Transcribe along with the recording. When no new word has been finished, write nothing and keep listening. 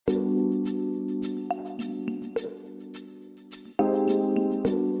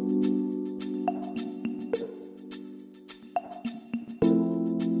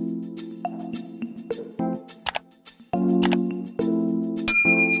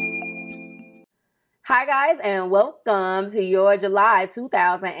Hi guys, and welcome to your July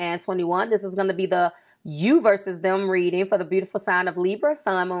 2021. This is going to be the you versus them reading for the beautiful sign of Libra,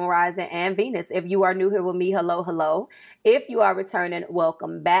 Sun, Moon, Rising, and Venus. If you are new here with me, hello, hello. If you are returning,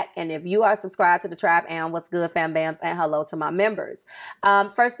 welcome back. And if you are subscribed to the tribe, and what's good, fam bams, and hello to my members.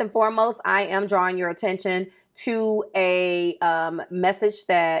 First and foremost, I am drawing your attention to a message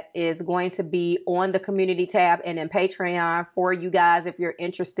that is going to be on the community tab and in Patreon for you guys if you're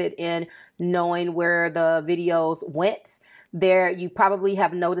interested in knowing where the videos went. There, you probably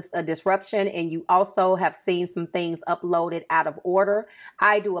have noticed a disruption, and you also have seen some things uploaded out of order.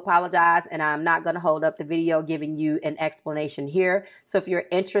 I do apologize, and I'm not going to hold up the video giving you an explanation here. So if you're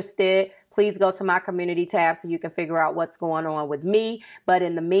interested, please go to my community tab so you can figure out what's going on with me. But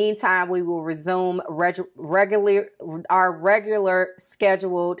in the meantime, we will resume our regular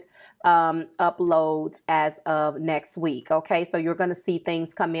scheduled uploads as of next week. Okay, so you're going to see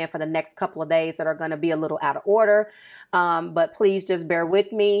things come in for the next couple of days that are going to be a little out of order. But please just bear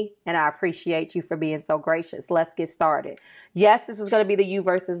with me, and I appreciate you for being so gracious. Let's get started. Yes, this is going to be the you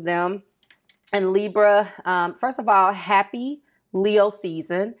versus them. And Libra, first of all, happy Leo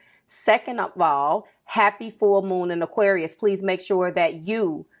season. Second of all, happy full moon in Aquarius. Please make sure that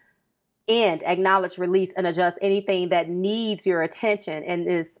you end, acknowledge, release, and adjust anything that needs your attention in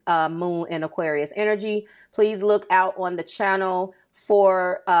this moon in Aquarius energy. Please look out on the channel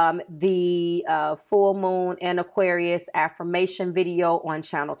for the full moon in Aquarius affirmation video on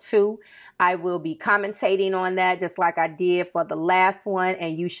channel 2. I will be commentating on that just like I did for the last one,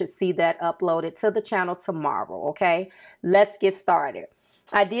 and you should see that uploaded to the channel tomorrow. Okay, let's get started.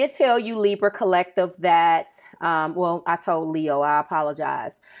 I did tell you, Libra Collective, that, well, I told Leo, I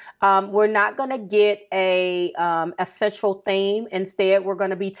apologize. We're not going to get a central theme. Instead, we're going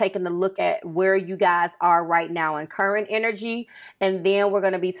to be taking a look at where you guys are right now in current energy. And then we're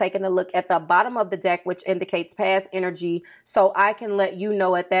going to be taking a look at the bottom of the deck, which indicates past energy. So I can let you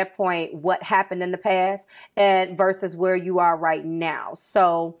know at that point what happened in the past and versus where you are right now.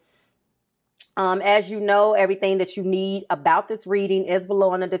 So as you know, everything that you need about this reading is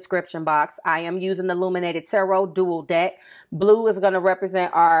below in the description box. I am using the Illuminated Tarot dual deck. Blue is going to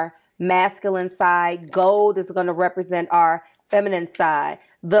represent our masculine side. Gold is going to represent our feminine side.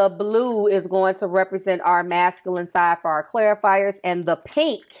 The blue is going to represent our masculine side for our clarifiers. And the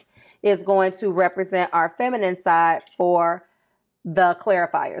pink is going to represent our feminine side for the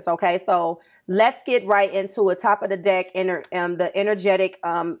clarifiers. Okay, so let's get right into it. Top of the deck, the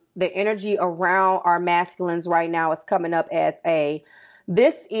energy around our masculines right now is coming up as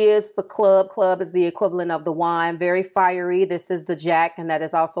this is the club. Club is the equivalent of the wine, very fiery. This is the jack, and that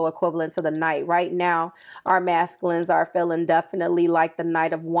is also equivalent to the knight. Right now, our masculines are feeling definitely like the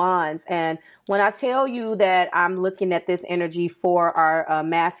Knight of Wands. And when I tell you that I'm looking at this energy for our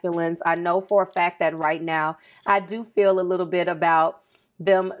masculines, I know for a fact that right now, I do feel a little bit about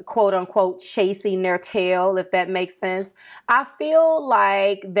them, quote unquote, chasing their tail, if that makes sense. I feel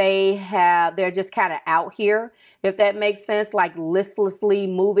like they're just kind of out here, if that makes sense, like listlessly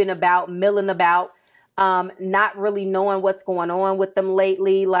moving about, milling about, not really knowing what's going on with them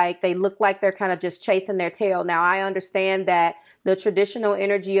lately. Like they look like they're kind of just chasing their tail. Now, I understand that the traditional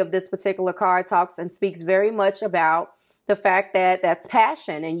energy of this particular card talks and speaks very much about the fact that that's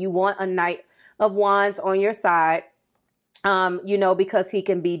passion, and you want a Knight of Wands on your side. You know, because he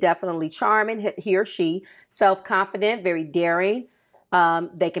can be definitely charming, he or she, self-confident, very daring.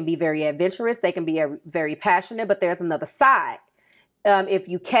 They can be very adventurous. They can be very passionate, but there's another side. If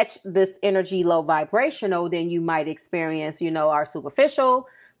you catch this energy low vibrational, then you might experience, you know, our superficial,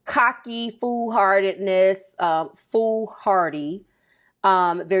 cocky, foolhardiness, foolhardy,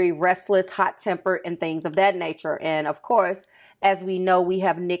 very restless, hot-tempered, and things of that nature. And of course, as we know, we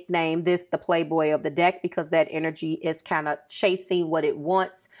have nicknamed this the Playboy of the deck because that energy is kind of chasing what it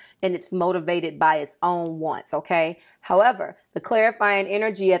wants, and it's motivated by its own wants, okay? However, the clarifying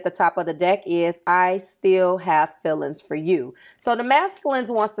energy at the top of the deck is, I still have feelings for you. So the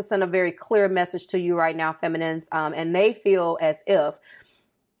masculines wants to send a very clear message to you right now, feminines, and they feel as if,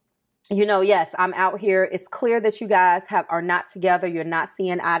 you know, yes, I'm out here. It's clear that you guys are not together. You're not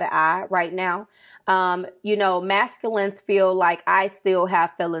seeing eye to eye right now. You know, masculines feel like I still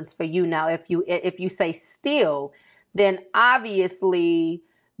have feelings for you. Now, if you say still, then obviously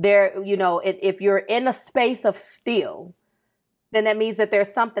there, you know, if you're in a space of still, then that means that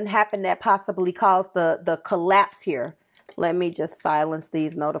there's something happened that possibly caused the collapse here. Let me just silence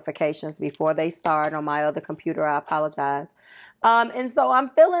these notifications before they start on my other computer. I apologize. And so I'm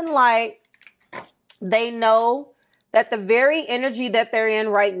feeling like they know that the very energy that they're in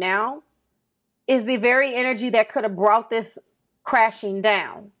right now is the very energy that could have brought this crashing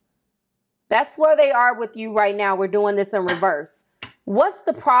down. That's where they are with you right now. We're doing this in reverse. What's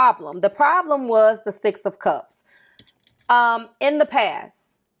the problem? The problem was the Six of Cups. In the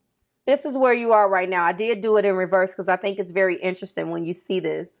past, this is where you are right now. I did do it in reverse because I think it's very interesting when you see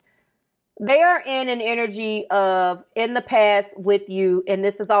this. They are in an energy of in the past with you, and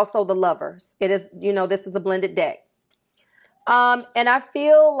this is also the Lovers. It is, you know, this is a blended deck. And I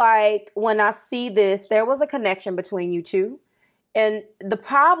feel like when I see this, there was a connection between you two. And the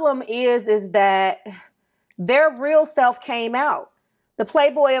problem is that their real self came out. The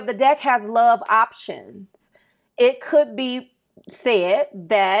Playboy of the deck has love options. It could be said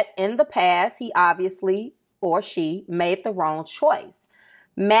that in the past, he obviously or she made the wrong choice.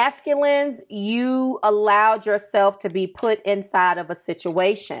 Masculines, you allowed yourself to be put inside of a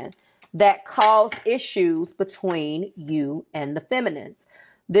situation that caused issues between you and the feminines.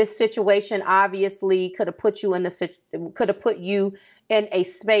 This situation obviously could have put you in a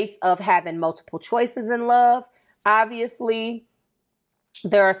space of having multiple choices in love. Obviously,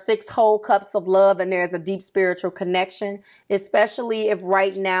 there are 6 whole cups of love and there's a deep spiritual connection, especially if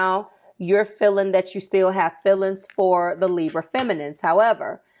right now you're feeling that you still have feelings for the Libra feminines.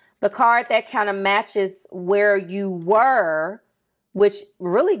 However, the card that kind of matches where you were, which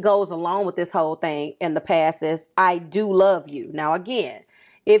really goes along with this whole thing in the past, is I do love you. Now, again,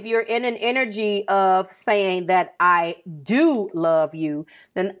 if you're in an energy of saying that I do love you,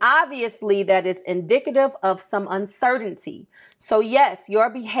 then obviously that is indicative of some uncertainty. So yes,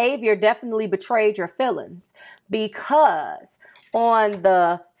 your behavior definitely betrayed your feelings, because on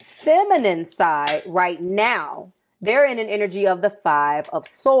the feminine side right now, they're in an energy of the 5 of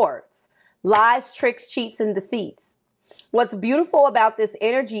Swords. Lies, tricks, cheats, and deceits. What's beautiful about this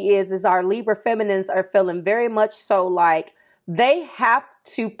energy is our Libra feminines are feeling very much so like they have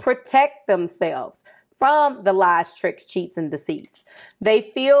to protect themselves from the lies, tricks, cheats, and deceits. They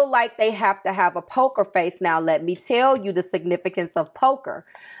feel like they have to have a poker face. Now, let me tell you the significance of poker.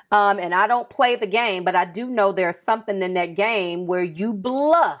 And I don't play the game, but I do know there's something in that game where you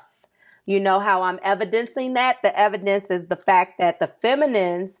bluff. You know how I'm evidencing that? The evidence is the fact that the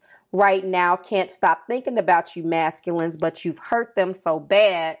feminines right now can't stop thinking about you masculines, but you've hurt them so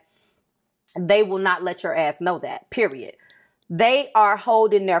bad, they will not let your ass know that, period. They are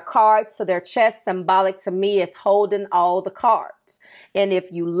holding their cards to their chest. Symbolic to me is holding all the cards. And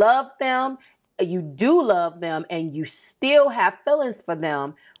if you love them, you do love them, and you still have feelings for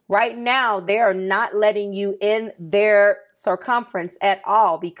them, right now they are not letting you in their circumference at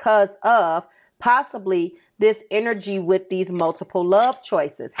all because of possibly this energy with these multiple love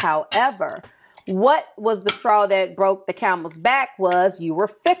choices. However, what was the straw that broke the camel's back was you were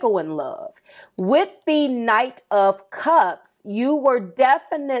fickle in love. With the Knight of Cups, you were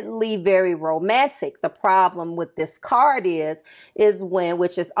definitely very romantic. The problem with this card is when,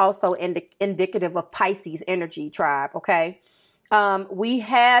 which is also indicative of Pisces energy tribe, okay? We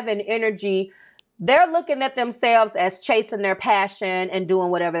have an energy. They're looking at themselves as chasing their passion and doing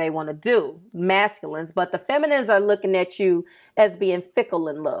whatever they want to do, masculines. But the feminines are looking at you as being fickle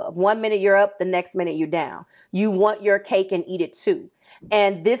in love. 1 minute you're up, the next minute you're down. You want your cake and eat it too.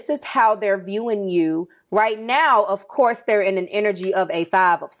 And this is how they're viewing you right now. Of course, they're in an energy of a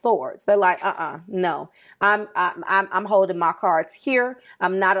 5 of Swords. They're like, no, I'm holding my cards here.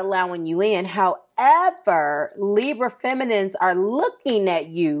 I'm not allowing you in. However, Libra feminines are looking at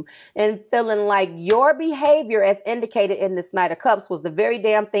you and feeling like your behavior, as indicated in this Knight of Cups, was the very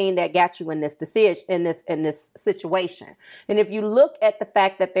damn thing that got you in this decision, in this situation. And if you look at the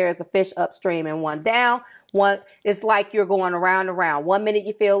fact that there is a fish upstream and one down, it's like you're going around and around. 1 minute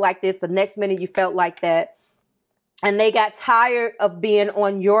you feel like this, the next minute you felt like that. And they got tired of being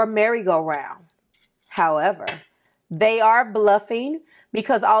on your merry-go-round. However, they are bluffing,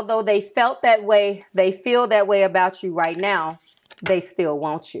 because although they felt that way, they feel that way about you right now, they still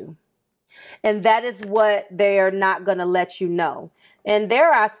want you. And that is what they're not going to let you know. And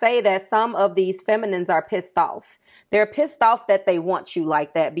dare I say that some of these feminines are pissed off. They're pissed off that they want you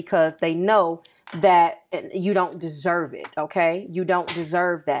like that because they know that you don't deserve it, okay? You don't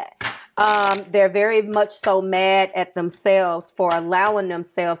deserve that. They're very much so mad at themselves for allowing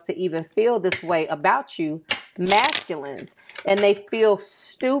themselves to even feel this way about you, masculines. And they feel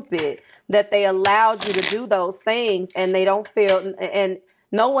stupid that they allowed you to do those things, and they don't feel, and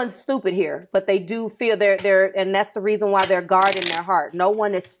no one's stupid here, but they do feel and that's the reason why they're guarding their heart. No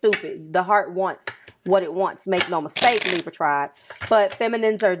one is stupid. The heart wants what it wants. Make no mistake, Libra tribe. But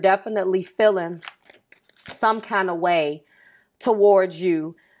feminines are definitely feeling some kind of way towards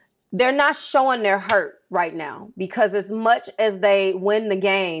you. They're not showing their hurt right now, because as much as they win the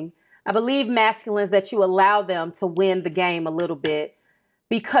game, I believe masculines that you allow them to win the game a little bit.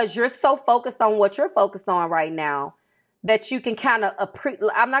 because you're so focused on what you're focused on right now that you can kind of,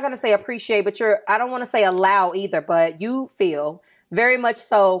 I'm not going to say appreciate, but I don't want to say allow either, but you feel very much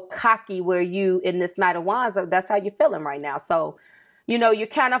so cocky where you in this Knight of Wands, that's how you're feeling right now. So, you know, you're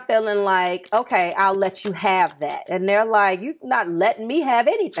kind of feeling like, okay, I'll let you have that. And they're like, you're not letting me have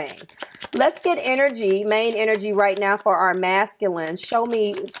anything. Let's get energy, main energy right now for our masculine. Show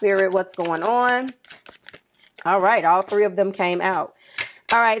me, Spirit, what's going on. All right, all three of them came out.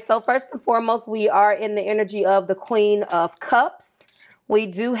 All right, so first and foremost, we are in the energy of the Queen of Cups. We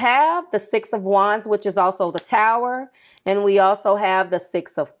do have the Six of Wands, which is also the Tower. And we also have the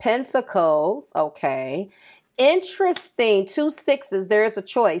Six of Pentacles. Okay. Interesting. 2 6s. There is a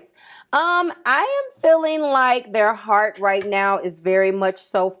choice. I am feeling like their heart right now is very much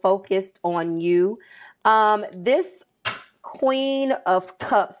so focused on you. This Queen of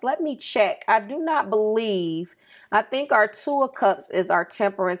Cups, let me check. I do not believe, I think our 2 of Cups is our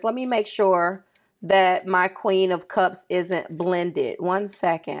Temperance. Let me make sure that my Queen of Cups isn't blended. 1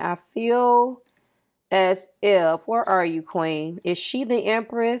 second. I feel as if, where are you, Queen? Is she the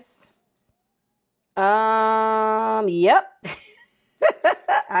Empress? Yep.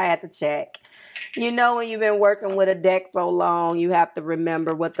 I had to check. You know, when you've been working with a deck so long, you have to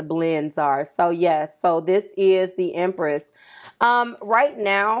remember what the blends are. So yes, so this is the Empress. Right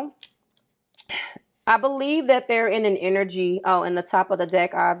now, I believe that they're in an energy. Oh, and the top of the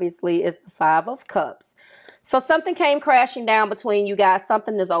deck, obviously, is the 5 of Cups. So something came crashing down between you guys.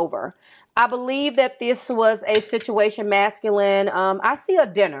 Something is over. I believe that this was a situation, masculine. I see a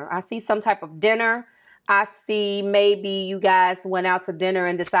dinner. I see some type of dinner. I see maybe you guys went out to dinner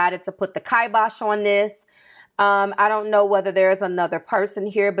and decided to put the kibosh on this. I don't know whether there's another person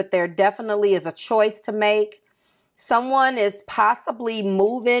here, but there definitely is a choice to make. Someone is possibly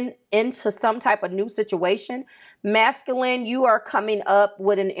moving into some type of new situation. Masculine, you are coming up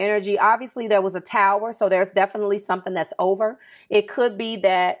with an energy. Obviously, there was a Tower, so there's definitely something that's over. It could be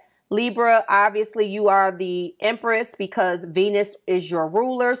that Libra, obviously, you are the Empress because Venus is your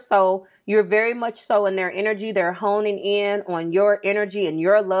ruler. So you're very much so in their energy. They're honing in on your energy and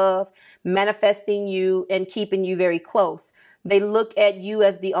your love, manifesting you and keeping you very close. They look at you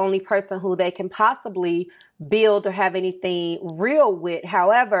as the only person who they can possibly build or have anything real with.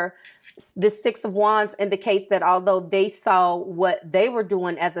 However, the 6 of Wands indicates that although they saw what they were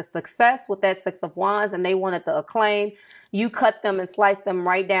doing as a success with that 6 of Wands and they wanted the acclaim, you cut them and slice them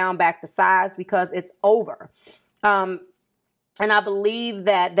right down back to size because it's over. And I believe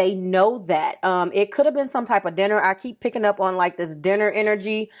that they know that. It could have been some type of dinner. I keep picking up on like this dinner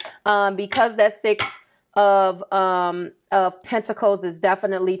energy because that 6 of Pentacles is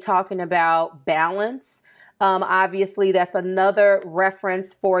definitely talking about balance. Obviously, that's another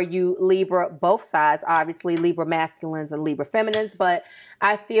reference for you, Libra, both sides, obviously, Libra masculines and Libra feminines. But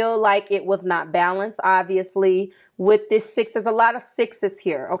I feel like it was not balanced, obviously, with this 6. There's a lot of 6s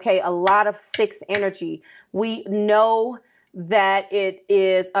here, okay? A lot of 6 energy. We know that it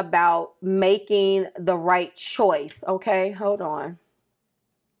is about making the right choice, okay? Hold on.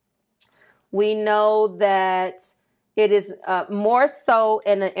 We know that it is more so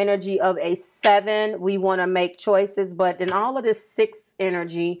in the energy of a 7. We want to make choices, but in all of this 6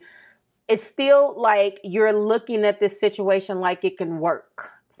 energy, it's still like you're looking at this situation like it can work,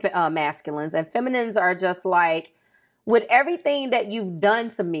 masculines. And feminines are just like, with everything that you've done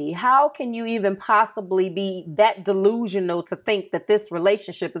to me, how can you even possibly be that delusional to think that this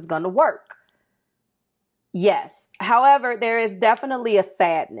relationship is going to work? Yes. However, there is definitely a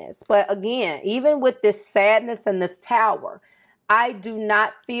sadness. But again, even with this sadness and this Tower, I do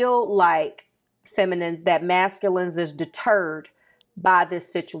not feel like feminines, that masculines is deterred by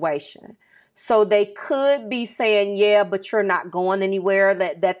this situation. So they could be saying, yeah, but you're not going anywhere.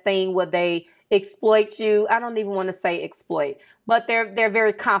 That thing where they exploit you. I don't even want to say exploit, but they're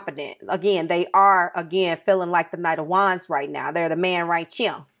very confident. Again, they are, feeling like the Knight of Wands right now. They're the man right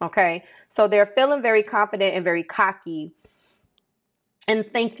here. Okay. So they're feeling very confident and very cocky and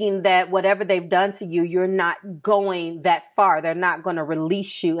thinking that whatever they've done to you, you're not going that far. They're not going to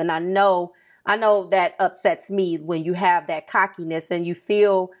release you. And I know that upsets me when you have that cockiness and you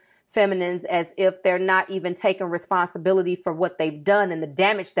feel, feminines, as if they're not even taking responsibility for what they've done and the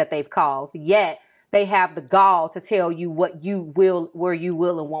damage that they've caused, yet they have the gall to tell you what you will, where you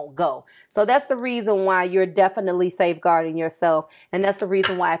will and won't go. So that's the reason why you're definitely safeguarding yourself. And that's the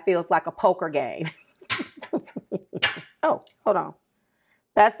reason why it feels like a poker game. Oh, hold on.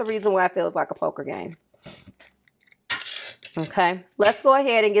 That's the reason why it feels like a poker game. Okay, let's go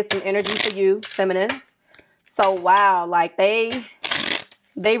ahead and get some energy for you, feminines. So, wow, like they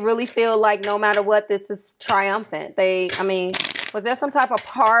really feel like no matter what, this is triumphant. I mean, Was there some type of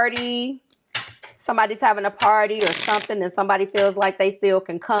party? Somebody's having a party or something and somebody feels like they still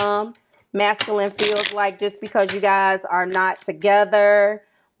can come. Masculine feels like just because you guys are not together,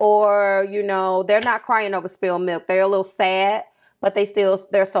 or, you know, they're not crying over spilled milk. They're a little sad, but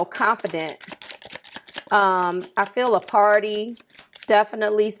they're so confident. I feel a party,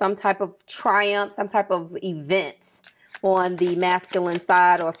 definitely some type of triumph, some type of event on the masculine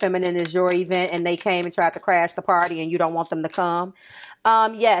side, or feminine is your event and they came and tried to crash the party and you don't want them to come.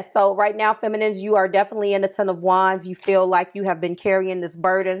 Yes, so right now, feminines, you are definitely in the Ten of Wands. You feel like you have been carrying this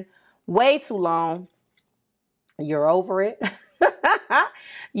burden way too long. You're over it.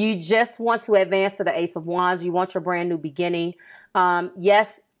 You just want to advance to the Ace of Wands. You want your brand new beginning.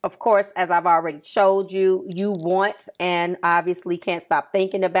 Yes, of course, as I've already showed you, you want and obviously can't stop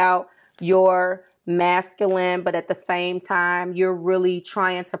thinking about your masculine, but at the same time, you're really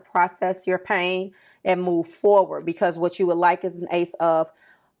trying to process your pain and move forward, because what you would like is an ace of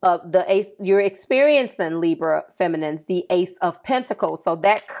the ace. You're experiencing, Libra feminines, the Ace of Pentacles. So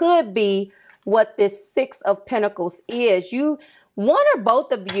that could be what this Six of Pentacles is. You, one or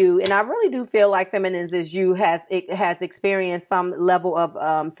both of you, and I really do feel like feminines is you has experienced some level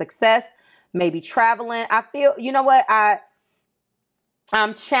of success, maybe traveling. I feel, you know what,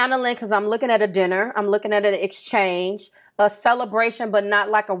 I'm channeling, because I'm looking at a dinner, I'm looking at an exchange, a celebration, but not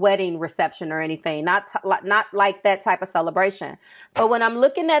like a wedding reception or anything, not like that type of celebration. But when I'm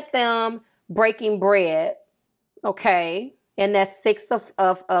looking at them breaking bread, okay, and that's Six of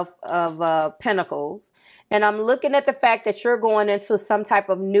Pentacles, and I'm looking at the fact that you're going into some type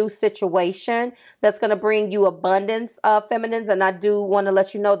of new situation that's going to bring you abundance, feminines, and I do want to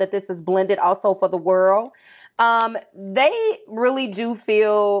let you know that this is blended also for the world. They really do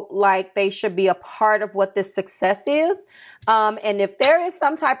feel like they should be a part of what this success is. And if there is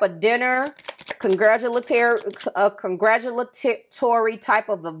some type of dinner, congratulatory type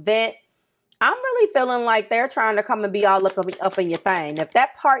of event, I'm really feeling like they're trying to come and be all up in your thing. If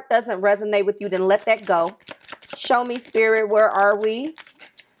that part doesn't resonate with you, then let that go. Show me, Spirit, where are we?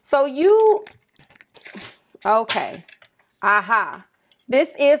 So you, okay. Aha.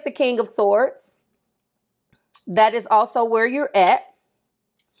 This is the King of Swords. That is also where you're at.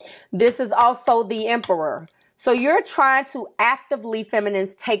 This is also the Emperor. So you're trying to actively,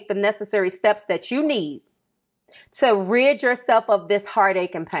 feminines, take the necessary steps that you need to rid yourself of this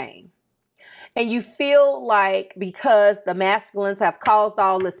heartache and pain. And you feel like because the masculines have caused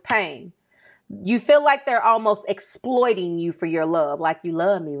all this pain, you feel like they're almost exploiting you for your love. Like, you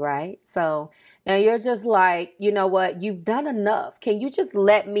love me, right? So, and you're just like, you know what? You've done enough. Can you just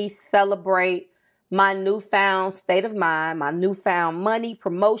let me celebrate my newfound state of mind, my newfound money,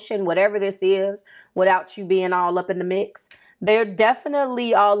 promotion, whatever this is, without you being all up in the mix? They're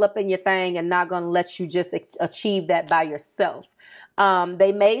definitely all up in your thing and not going to let you just achieve that by yourself.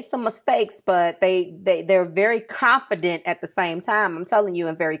 They made some mistakes, but they're very confident at the same time. I'm telling you,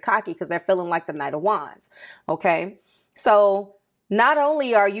 and very cocky, because they're feeling like the Knight of Wands. Okay. So not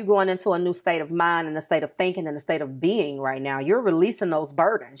only are you going into a new state of mind and a state of thinking and a state of being right now, you're releasing those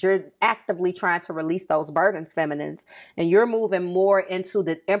burdens. You're actively trying to release those burdens, feminines, and you're moving more into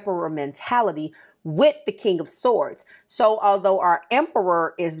the Emperor mentality with the King of Swords. So although our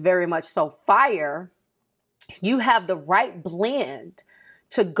Emperor is very much so fire, you have the right blend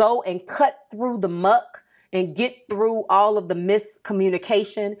to go and cut through the muck and get through all of the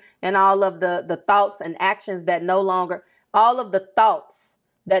miscommunication and all of the thoughts and actions that no longer, all of the thoughts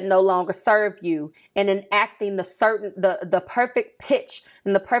that no longer serve you, and enacting the perfect pitch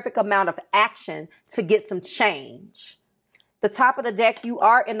and the perfect amount of action to get some change. The top of the deck, you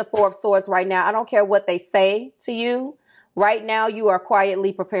are in the Four of Swords right now. I don't care what they say to you. Right now, you are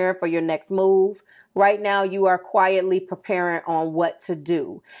quietly preparing for your next move. Right now, you are quietly preparing on what to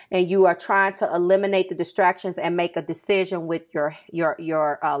do. And you are trying to eliminate the distractions and make a decision with your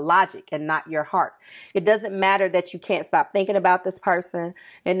logic and not your heart. It doesn't matter that you can't stop thinking about this person.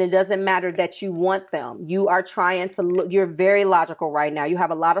 And it doesn't matter that you want them. You are trying to look, you're very logical right now. You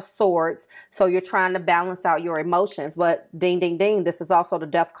have a lot of swords. So you're trying to balance out your emotions. But ding, ding, ding, this is also the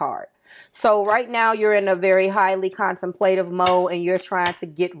Death card. So right now you're in a very highly contemplative mode and you're trying to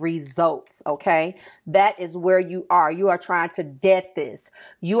get results, okay? That is where you are. You are trying to dead this.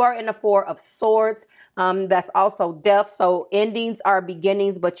 You are in the Four of Swords. That's also death. So endings are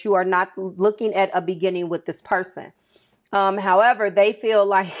beginnings, but you are not looking at a beginning with this person. However, they feel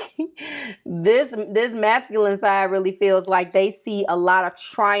like this masculine side really feels like they see a lot of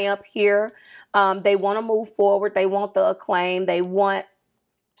triumph here. They want to move forward. They want the acclaim. They want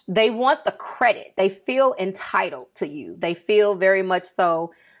the credit. They feel entitled to you. They feel very much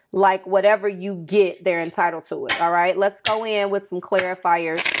so like whatever you get, they're entitled to it. All right, let's go in with some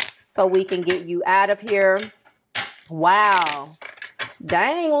clarifiers so we can get you out of here. Wow.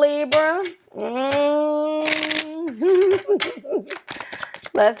 Dang, Libra.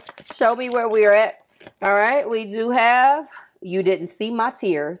 Let's show me where we're at. All right, we do have, you didn't see my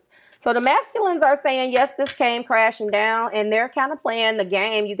tears. So the masculines are saying, yes, this came crashing down, and they're kind of playing the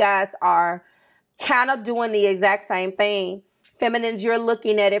game. You guys are kind of doing the exact same thing. Feminines, you're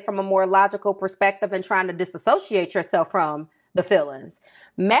looking at it from a more logical perspective and trying to disassociate yourself from the feelings.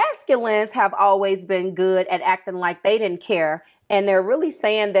 Masculines have always been good at acting like they didn't care. And they're really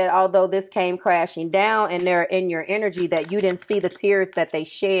saying that although this came crashing down and they're in your energy, that you didn't see the tears that they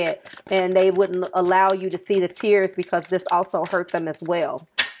shed, and they wouldn't allow you to see the tears because this also hurt them as well.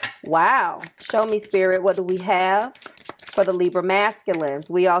 Wow. Show me, Spirit. What do we have for the Libra masculines?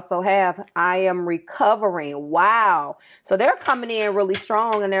 We also have, I am recovering. Wow. So they're coming in really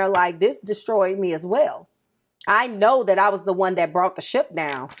strong, and they're like, this destroyed me as well. I know that I was the one that brought the ship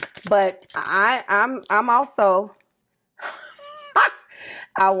down, but I'm also,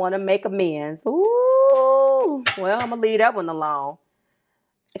 I want to make amends. Ooh, well, I'm going to leave that one alone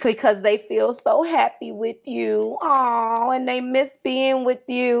because they feel so happy with you. Oh, and they miss being with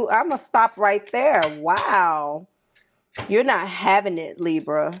you. I'm going to stop right there. Wow. You're not having it,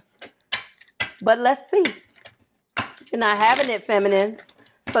 Libra. But let's see. You're not having it, feminines.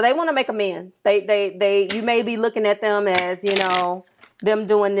 So they want to make amends. You may be looking at them as, you know, them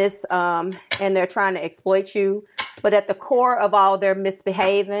doing this and they're trying to exploit you. But at the core of all their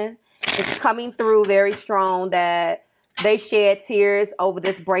misbehaving, it's coming through very strong that they shed tears over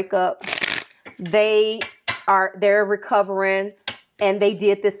this breakup. They're recovering, and they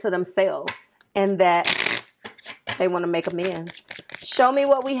did this to themselves, and that they want to make amends. Show me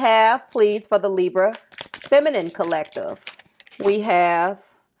what we have, please, for the Libra feminine collective. We have,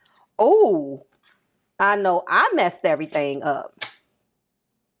 oh, I know I messed everything up.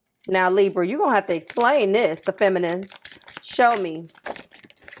 Now, Libra, you're going to have to explain this to feminines. Show me.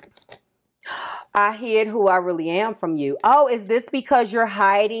 I hid who I really am from you. Oh, is this because you're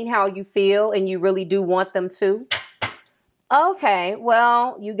hiding how you feel and you really do want them to? Okay,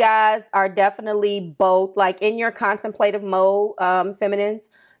 well, you guys are definitely both like in your contemplative mode, feminines.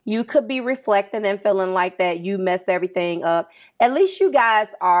 You could be reflecting and feeling like that you messed everything up. At least you guys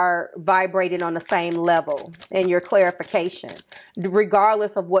are vibrating on the same level in your clarification,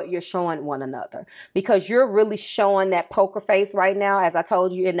 regardless of what you're showing one another. Because you're really showing that poker face right now, as I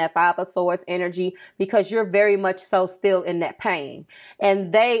told you, in that Five of Swords energy, because you're very much so still in that pain.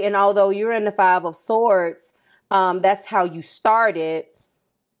 And although you're in the Five of Swords, that's how you started.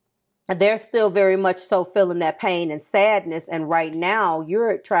 They're still very much so feeling that pain and sadness. And right now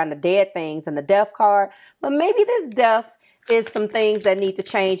you're trying to dead things in the death card. But maybe this death is some things that need to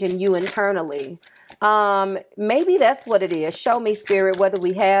change in you internally. Maybe that's what it is. Show me, Spirit. What do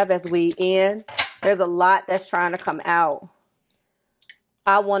we have as we end? There's a lot that's trying to come out.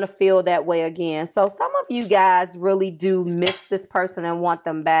 I want to feel that way again. So some of you guys really do miss this person and want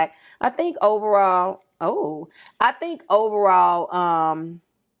them back. I think overall, are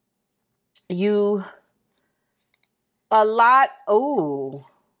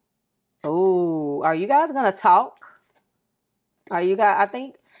you guys gonna talk? Are you guys,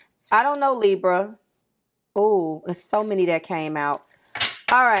 I don't know, Libra. Oh, it's so many that came out.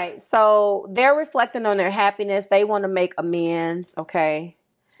 All right, so they're reflecting on their happiness. They want to make amends, okay?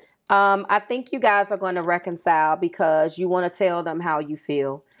 I think you guys are going to reconcile because you want to tell them how you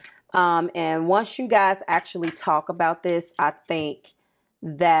feel. And once you guys actually talk about this, I think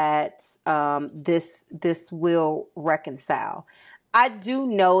that this will reconcile. I do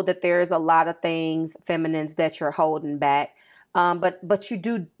know that there's a lot of things, feminines, that you're holding back, but you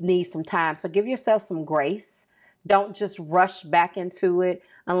do need some time. So give yourself some grace. Don't just rush back into it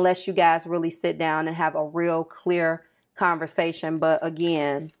unless you guys really sit down and have a real clear conversation. But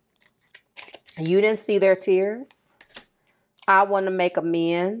again, you didn't see their tears. I want to make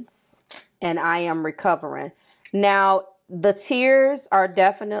amends, and I am recovering. Now, the tears are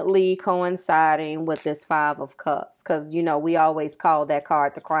definitely coinciding with this Five of Cups because, you know, we always call that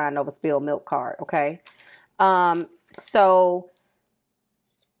card the crying over spilled milk card, okay? So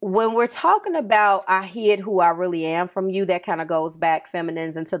when we're talking about I hid who I really am from you, that kind of goes back,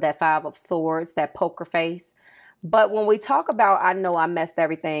 feminines, into that Five of Swords, that poker face. But when we talk about I know I messed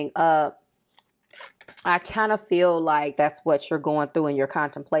everything up, I kind of feel like that's what you're going through in your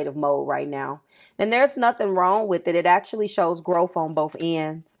contemplative mode right now. And there's nothing wrong with it. It actually shows growth on both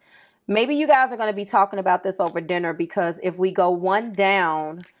ends. Maybe you guys are going to be talking about this over dinner because if we go one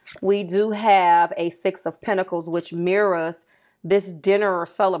down, we do have a Six of Pentacles, which mirrors this dinner or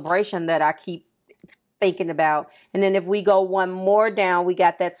celebration that I keep thinking about. And then if we go one more down, we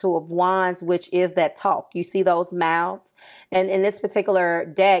got that Two of Wands, which is that talk. You see those mouths? And in this particular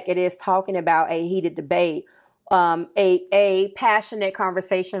deck, it is talking about a heated debate, a passionate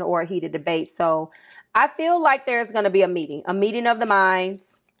conversation or a heated debate. So I feel like there's going to be a meeting of the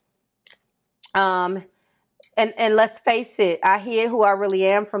minds. And let's face it, I hear who I really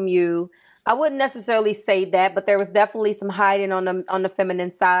am from you. I wouldn't necessarily say that, but there was definitely some hiding on the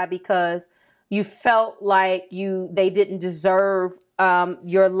feminine side, because you felt like they didn't deserve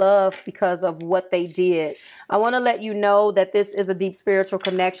your love because of what they did. I want to let you know that this is a deep spiritual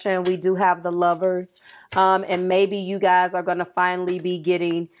connection. We do have the Lovers, and maybe you guys are going to finally be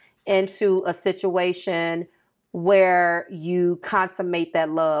getting into a situation where you consummate that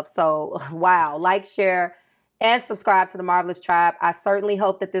love. So, wow. Like, share, and subscribe to the Marvelous Tribe. I certainly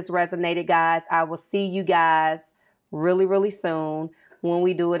hope that this resonated, guys. I will see you guys really, really soon when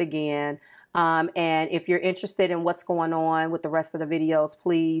we do it again. And if you're interested in what's going on with the rest of the videos,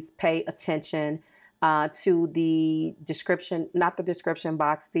 please pay attention to the description, not the description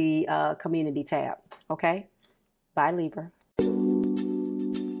box, the community tab. Okay? Bye, Libra.